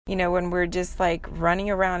When we're just like running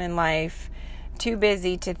around in life, too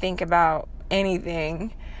busy to think about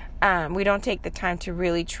anything, we don't take the time to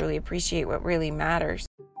really, truly appreciate what really matters.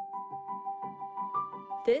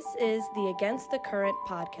 This is the Against the Current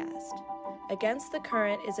podcast. Against the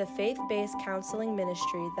Current is a faith-based counseling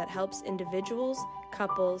ministry that helps individuals,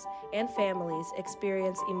 couples, and families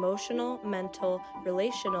experience emotional, mental,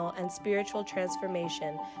 relational, and spiritual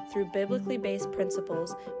transformation through biblically based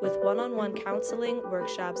principles with one-on-one counseling,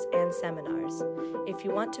 workshops, and seminars. If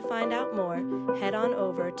you want to find out more, head on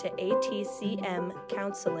over to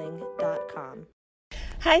atcmcounseling.com.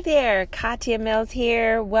 Hi there, Katya Mills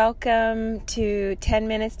here. Welcome to 10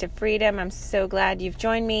 Minutes to Freedom. I'm so glad you've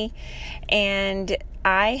joined me. And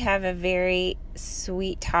I have a very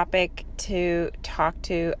sweet topic to talk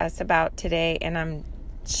to us about today. And I'm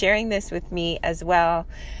sharing this with me as well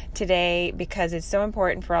today because it's so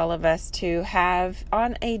important for all of us to have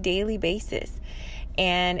on a daily basis.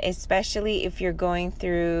 And especially if you're going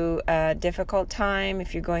through a difficult time,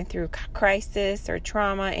 if you're going through crisis or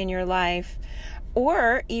trauma in your life,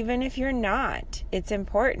 or even if you're not, it's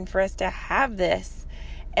important for us to have this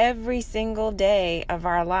every single day of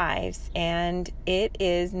our lives. And it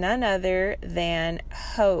is none other than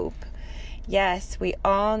hope. Yes, we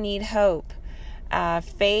all need hope.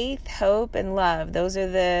 Faith, hope, and love. Those are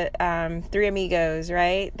the three amigos,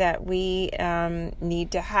 right? That we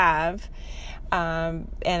need to have.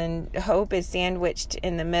 And hope is sandwiched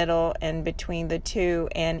in the middle and between the two.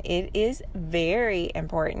 And it is very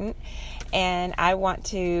important. And I want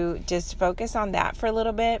to just focus on that for a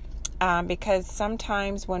little bit because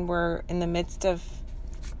sometimes when we're in the midst of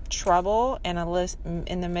trouble and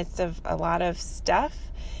in the midst of a lot of stuff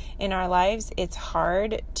in our lives, it's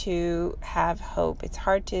hard to have hope. It's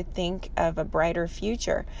hard to think of a brighter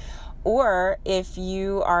future. Or if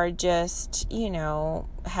you are just,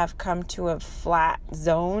 have come to a flat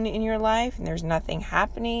zone in your life and there's nothing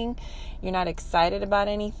happening, you're not excited about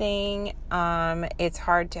anything, it's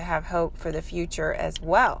hard to have hope for the future as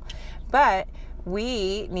well. But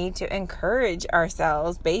we need to encourage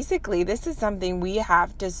ourselves. Basically, this is something we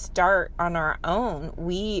have to start on our own.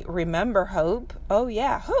 We remember hope. Oh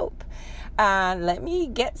yeah, hope. Let me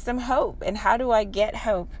get some hope. And how do I get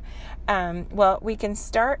hope? Well, we can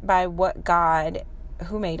start by what God,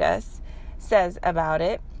 who made us, says about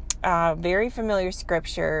it. Very familiar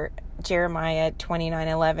scripture, Jeremiah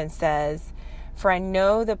 29:11 says, "For I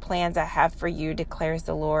know the plans I have for you, declares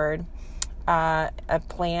the Lord." A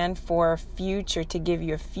plan for a future, to give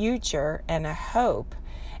you a future and a hope.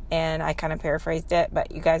 And I kind of paraphrased it,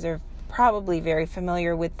 but you guys are probably very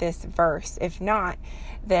familiar with this verse. If not,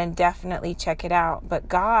 then definitely check it out. But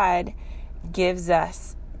God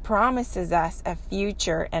promises us a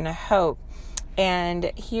future and a hope.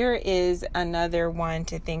 And here is another one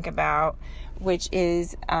to think about, which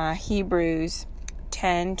is Hebrews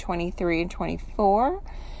 10:23 and 24.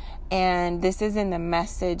 And this is in the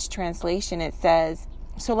Message translation. It says,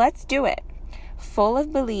 "So let's do it. Full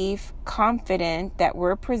of belief, confident that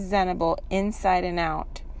we're presentable inside and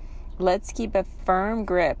out. Let's keep a firm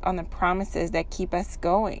grip on the promises that keep us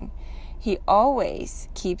going. He always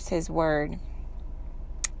keeps his word."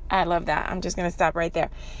 I love that. I'm just going to stop right there.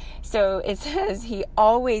 So it says he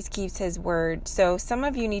always keeps his word. So some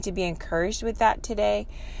of you need to be encouraged with that today.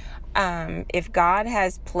 If God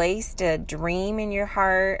has placed a dream in your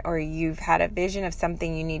heart, or you've had a vision of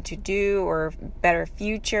something you need to do, or better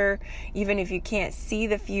future, even if you can't see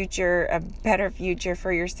the future, a better future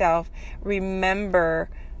for yourself, remember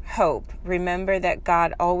hope. Remember that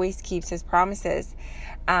God always keeps his promises.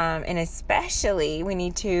 And especially we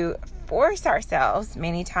need to force ourselves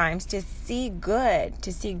many times to see good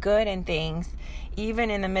in things,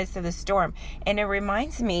 even in the midst of the storm. And it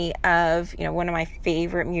reminds me of, one of my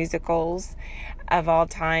favorite musicals of all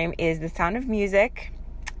time is The Sound of Music.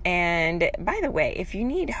 And by the way, if you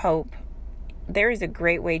need hope, there is a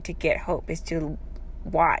great way to get hope, is to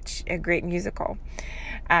watch a great musical.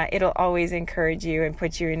 It'll always encourage you and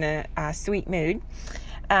put you in a sweet mood.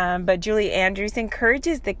 But Julie Andrews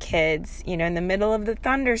encourages the kids, in the middle of the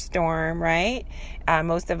thunderstorm, right?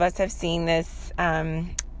 Most of us have seen this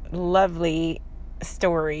lovely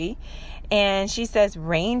story. And she says,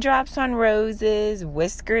 raindrops on roses,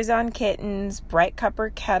 whiskers on kittens, bright copper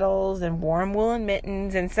kettles, and warm woolen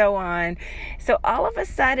mittens, and so on. So all of a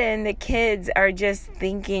sudden, the kids are just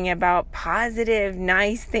thinking about positive,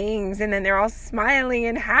 nice things, and then they're all smiling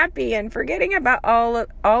and happy and forgetting about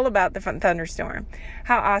all about the thunderstorm.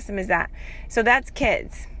 How awesome is that? So that's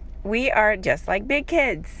kids. We are just like big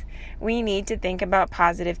kids. We need to think about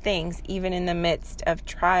positive things, even in the midst of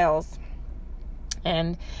trials.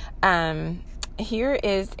 And here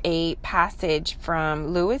is a passage from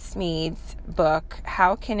Lewis Smead's book,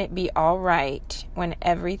 How Can It Be All Right When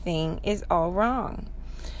Everything Is All Wrong?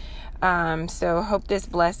 So hope this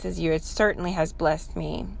blesses you. It certainly has blessed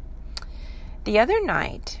me. The other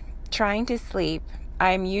night, trying to sleep,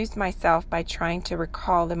 I amused myself by trying to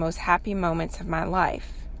recall the most happy moments of my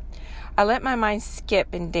life. I let my mind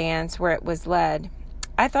skip and dance where it was led.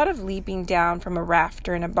 I thought of leaping down from a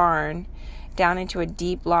rafter in a barn, down into a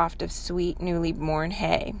deep loft of sweet, newly born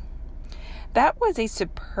hay. That was a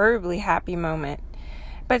superbly happy moment,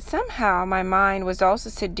 but somehow my mind was also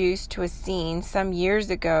seduced to a scene some years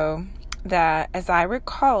ago that, as I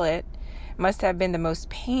recall it, must have been the most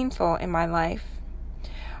painful in my life.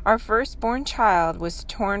 Our firstborn child was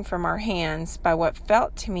torn from our hands by what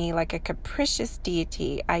felt to me like a capricious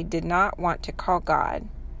deity I did not want to call God.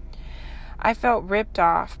 I felt ripped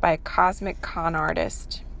off by a cosmic con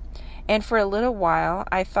artist, and for a little while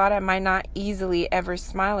I thought I might not easily ever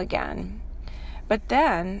smile again. But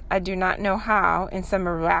then, I do not know how, in some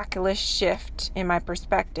miraculous shift in my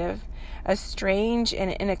perspective, a strange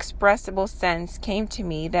and inexpressible sense came to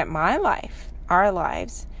me that my life, our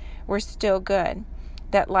lives, were still good.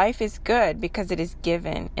 That life is good because it is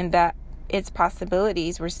given, and that its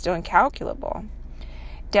possibilities were still incalculable.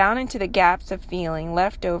 Down into the gaps of feeling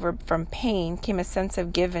left over from pain came a sense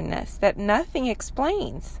of givenness that nothing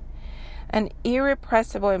explains. An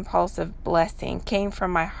irrepressible impulse of blessing came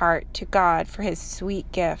from my heart to God for his sweet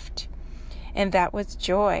gift, and that was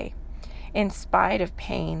joy, in spite of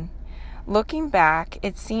pain. Looking back,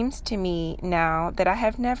 it seems to me now that I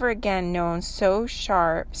have never again known so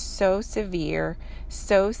sharp, so severe,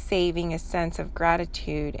 so saving a sense of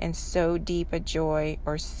gratitude and so deep a joy,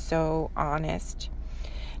 or so honest.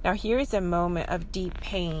 Now, here is a moment of deep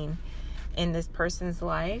pain in this person's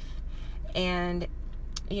life, and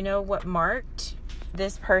you know what marked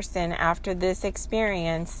this person after this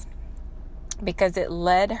experience, because it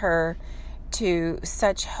led her to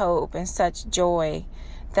such hope and such joy,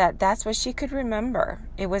 that's what she could remember.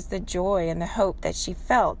 It was the joy and the hope that she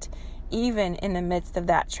felt even in the midst of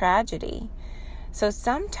that tragedy. So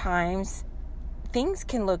sometimes things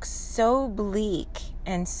can look so bleak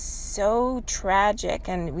and so tragic,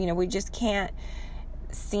 and we just can't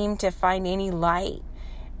seem to find any light.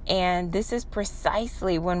 And this is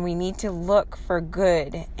precisely when we need to look for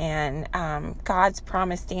good, and God's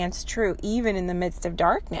promise stands true even in the midst of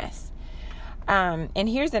darkness. And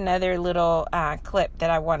here's another little clip that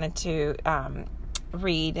I wanted to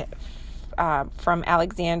read from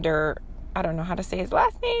Alexander, I don't know how to say his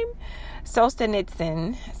last name,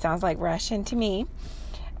 Solzhenitsyn. Sounds like Russian to me.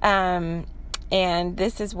 And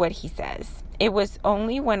this is what he says. It was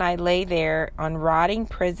only when I lay there on rotting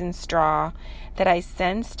prison straw that I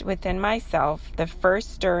sensed within myself the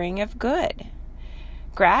first stirring of good.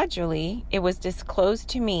 Gradually, it was disclosed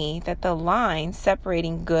to me that the line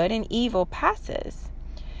separating good and evil passes,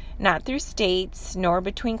 not through states, nor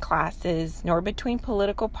between classes, nor between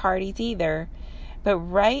political parties either, but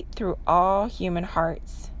right through all human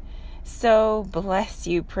hearts. So bless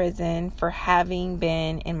you, prison, for having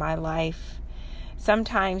been in my life.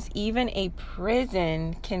 Sometimes even a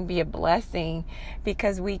prison can be a blessing,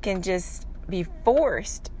 because we can just be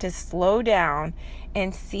forced to slow down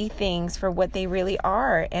and see things for what they really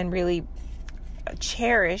are, and really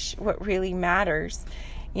cherish what really matters.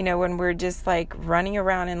 When we're just like running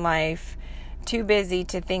around in life, too busy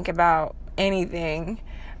to think about anything,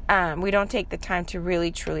 we don't take the time to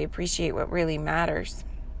really truly appreciate what really matters.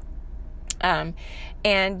 And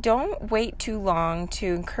don't wait too long to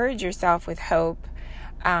encourage yourself with hope.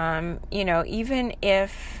 Even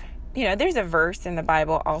if, there's a verse in the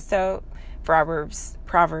Bible also, Proverbs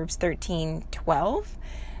 13:12,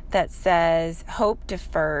 that says, hope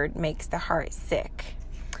deferred makes the heart sick.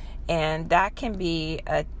 And that can be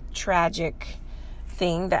a tragic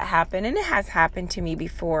thing that happened. And it has happened to me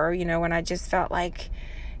before, when I just felt like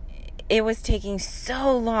it was taking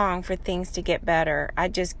so long for things to get better. I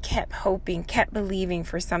just kept hoping, kept believing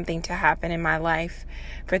for something to happen in my life,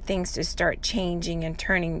 for things to start changing and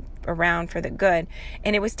turning around for the good.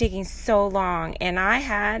 And it was taking so long. And I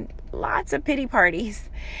had lots of pity parties.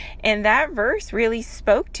 And that verse really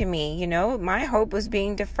spoke to me. My hope was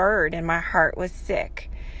being deferred and my heart was sick.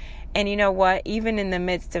 And you know what? Even in the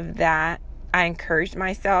midst of that, I encouraged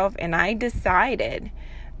myself, and I decided,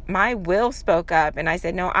 my will spoke up, and I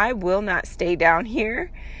said, no, I will not stay down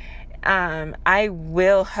here. I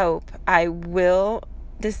will hope. I will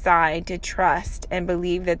decide to trust and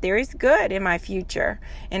believe that there is good in my future,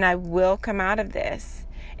 and I will come out of this.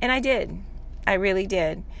 And I did. I really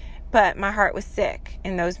did. But my heart was sick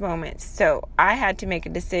in those moments. So I had to make a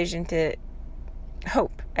decision to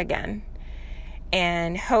hope again.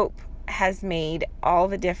 And hope has made all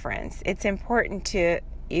the difference. It's important to,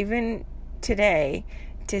 even today,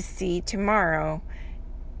 to see tomorrow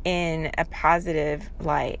in a positive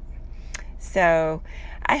light. So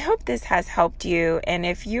I hope this has helped you. And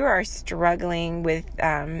if you are struggling with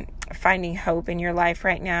finding hope in your life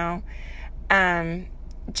right now,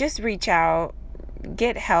 just reach out,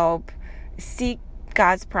 get help, seek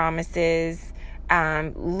God's promises,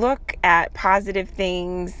 look at positive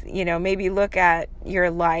things, maybe look at your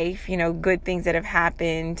life, good things that have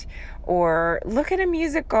happened, or look at a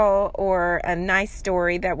musical or a nice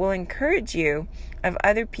story that will encourage you of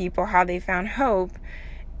other people, how they found hope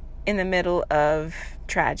in the middle of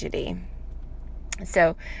tragedy.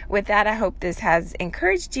 So with that, I hope this has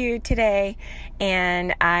encouraged you today,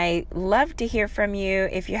 and I love to hear from you.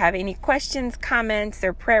 If you have any questions, comments,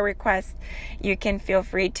 or prayer requests, you can feel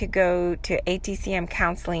free to go to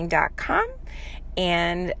atcmcounseling.com,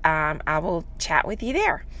 and I will chat with you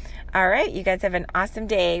there. All right, you guys have an awesome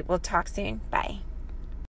day. We'll talk soon. Bye.